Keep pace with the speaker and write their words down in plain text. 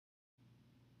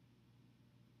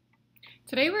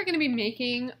Today we're going to be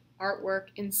making artwork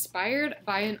inspired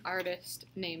by an artist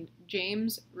named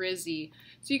James Rizzi.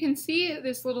 So you can see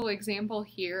this little example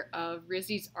here of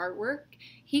Rizzi's artwork.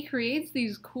 He creates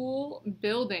these cool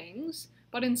buildings,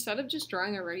 but instead of just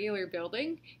drawing a regular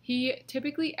building, he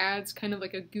typically adds kind of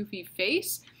like a goofy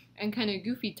face and kind of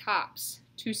goofy tops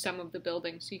to some of the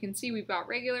buildings. So you can see we've got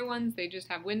regular ones, they just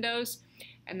have windows,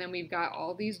 and then we've got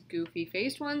all these goofy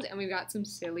faced ones, and we've got some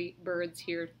silly birds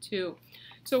here too.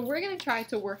 So we're going to try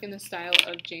to work in the style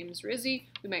of James Rizzi.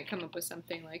 We might come up with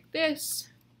something like this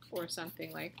or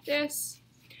something like this,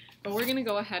 but we're going to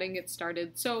go ahead and get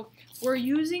started. So we're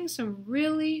using some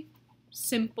really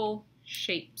simple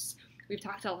shapes. We've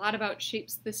talked a lot about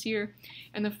shapes this year,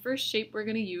 and the first shape we're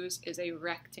going to use is a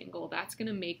rectangle. That's going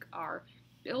to make our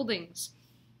buildings.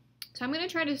 So I'm going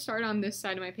to try to start on this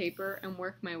side of my paper and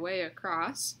work my way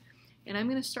across, and I'm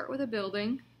going to start with a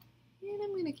building. And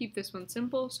I'm going to keep this one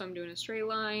simple, so I'm doing a straight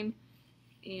line,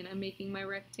 and I'm making my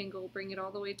rectangle, bring it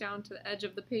all the way down to the edge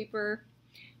of the paper,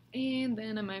 and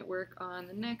then I might work on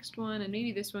the next one, and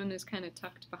maybe this one is kind of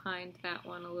tucked behind that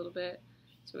one a little bit,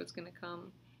 so it's going to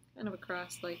come kind of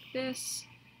across like this,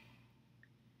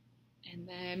 and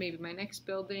then maybe my next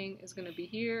building is going to be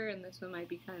here, and this one might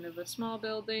be kind of a small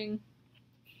building,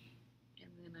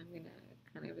 and then I'm going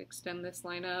to kind of extend this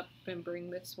line up and bring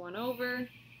this one over.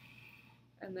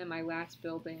 And then my last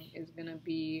building is going to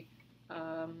be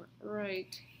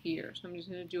right here. So I'm just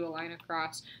going to do a line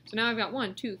across. So now I've got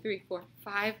 1, 2, 3, 4,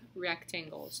 5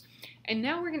 rectangles. And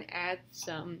now we're going to add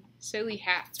some silly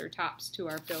hats or tops to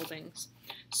our buildings.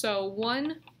 So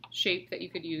one shape that you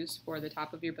could use for the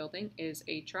top of your building is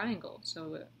a triangle.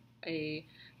 So a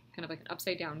kind of like an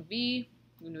upside down V.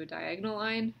 I'm going to do a diagonal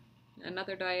line,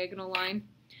 another diagonal line.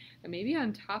 And maybe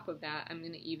on top of that, I'm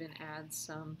going to even add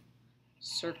some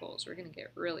circles. We're going to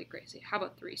get really crazy. How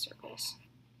about 3 circles?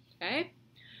 Okay.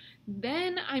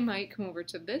 Then I might come over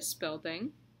to this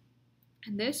building,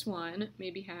 and this one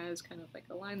maybe has kind of like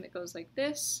a line that goes like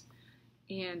this,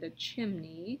 and a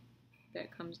chimney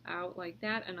that comes out like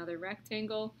that, another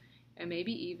rectangle, and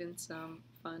maybe even some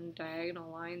fun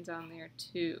diagonal lines on there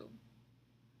too.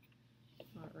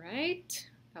 Alright,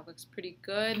 that looks pretty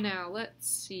good. Now let's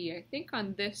see, I think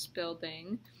on this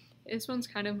building, this one's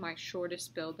kind of my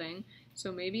shortest building,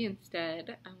 so maybe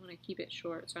instead I want to keep it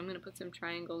short. So I'm going to put some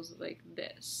triangles like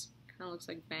this. Kind of looks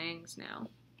like bangs now.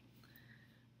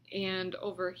 And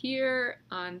over here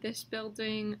on this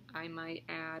building, I'm going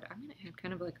to add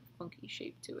kind of like a funky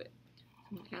shape to it.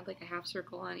 I'm going to add like a half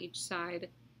circle on each side,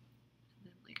 and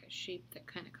then like a shape that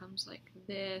kind of comes like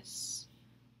this.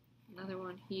 Another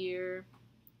one here,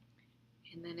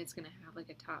 and then it's going to have like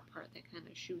a top part that kind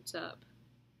of shoots up.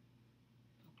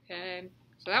 Okay,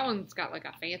 so that one's got like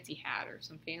a fancy hat or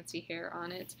some fancy hair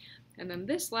on it. And then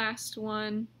this last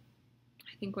one,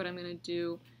 I think what I'm going to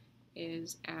do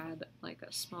is add like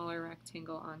a smaller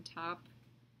rectangle on top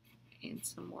and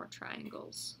some more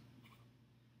triangles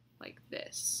like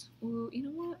this. Ooh, you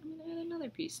know what? I'm going to add another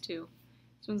piece too.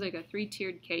 This one's like a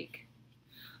 3-tiered cake.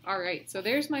 Alright, so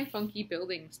there's my funky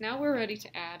buildings. Now we're ready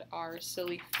to add our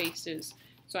silly faces.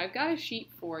 So I've got a sheet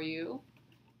for you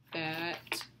that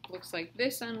looks like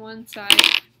this on one side,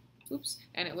 oops,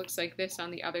 and it looks like this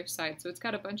on the other side. So it's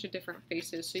got a bunch of different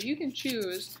faces. So you can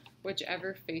choose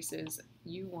whichever faces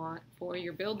you want for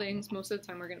your buildings. Most of the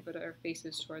time we're going to put our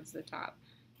faces towards the top.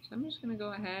 So I'm just going to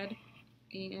go ahead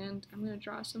and I'm going to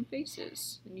draw some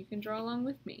faces, and you can draw along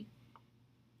with me.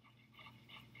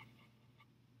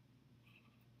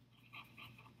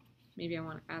 Maybe I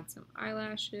want to add some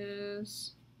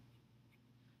eyelashes.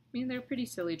 I mean, they're pretty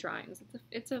silly drawings.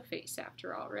 It's a face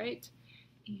after all, right?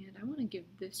 And I want to give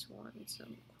this one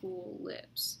some cool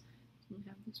lips. I'm going to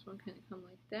have this one kind of come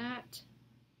like that.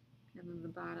 And then the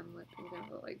bottom lip is going to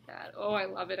go like that. Oh, I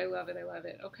love it, I love it, I love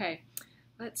it. Okay,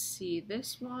 let's see.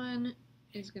 This one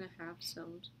is going to have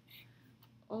some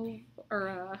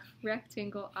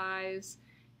rectangle eyes.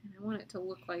 And I want it to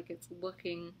look like it's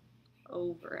looking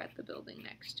over at the building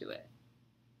next to it.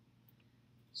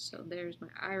 So there's my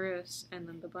iris, and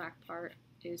then the black part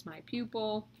is my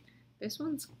pupil. I'm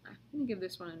going to give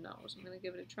this one a nose. I'm going to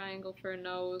give it a triangle for a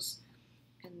nose,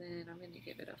 and then I'm going to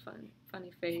give it a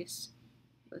funny face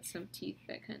with some teeth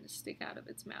that kind of stick out of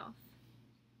its mouth.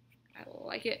 I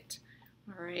like it.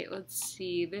 Alright, let's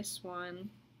see. This one,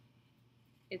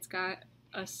 it's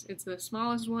the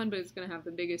smallest one, but it's going to have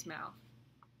the biggest mouth.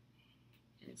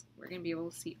 And we're going to be able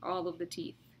to see all of the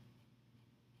teeth.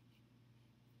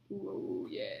 Ooh,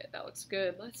 yeah, that looks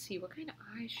good. Let's see, what kind of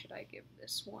eyes should I give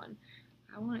this one?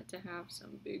 I want it to have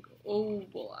some big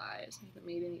oval eyes. I haven't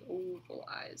made any oval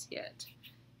eyes yet.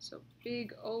 So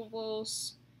big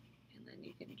ovals, and then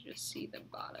you can just see the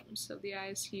bottoms of the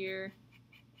eyes here.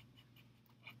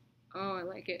 Oh, I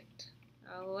like it.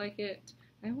 I like it.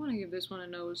 I want to give this one a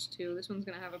nose too. This one's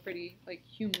going to have a pretty like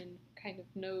human kind of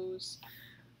nose.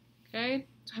 Okay,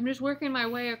 so I'm just working my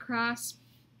way across.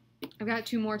 I've got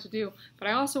 2 more to do, but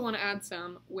I also want to add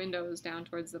some windows down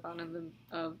towards the bottom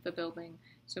of the building.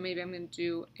 So maybe I'm going to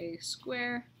do a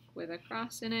square with a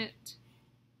cross in it.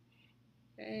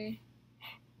 Okay.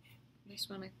 This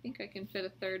one, I think I can fit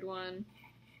a 3rd one.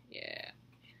 Yeah.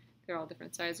 They're all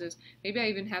different sizes. Maybe I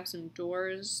even have some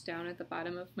doors down at the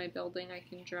bottom of my building I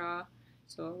can draw.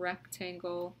 So a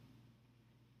rectangle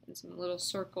and some little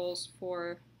circles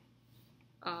for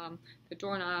the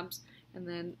doorknobs. And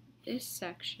then this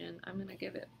section, I'm going to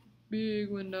give it a big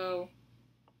window.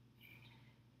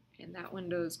 And that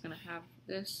window is going to have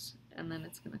this, and then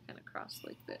it's going to kind of cross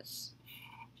like this.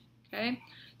 Okay,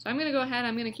 so I'm going to go ahead,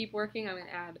 I'm going to keep working, I'm going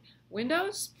to add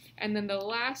windows, and then the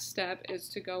last step is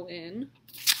to go in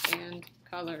and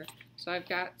color. So I've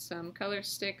got some color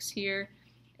sticks here,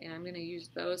 and I'm going to use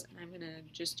those, and I'm going to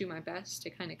just do my best to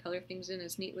kind of color things in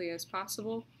as neatly as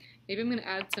possible. Maybe I'm going to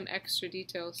add some extra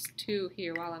details too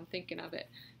here while I'm thinking of it.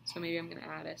 So maybe I'm going to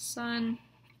add a sun,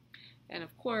 and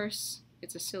of course,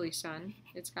 it's a silly sun.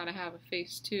 It's got to have a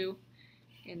face too.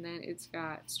 And then it's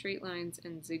got straight lines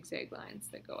and zigzag lines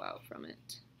that go out from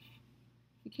it.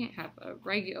 You can't have a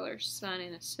regular sun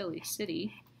in a silly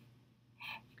city.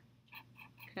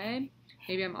 Okay,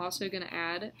 maybe I'm also going to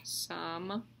add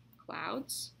some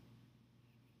clouds.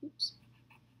 Oops.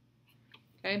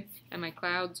 Okay, and my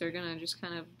clouds are going to just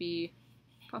kind of be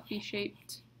puffy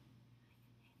shaped.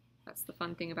 That's the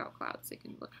fun thing about clouds. They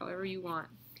can look however you want.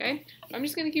 Okay, I'm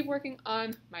just going to keep working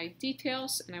on my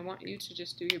details, and I want you to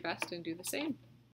just do your best and do the same.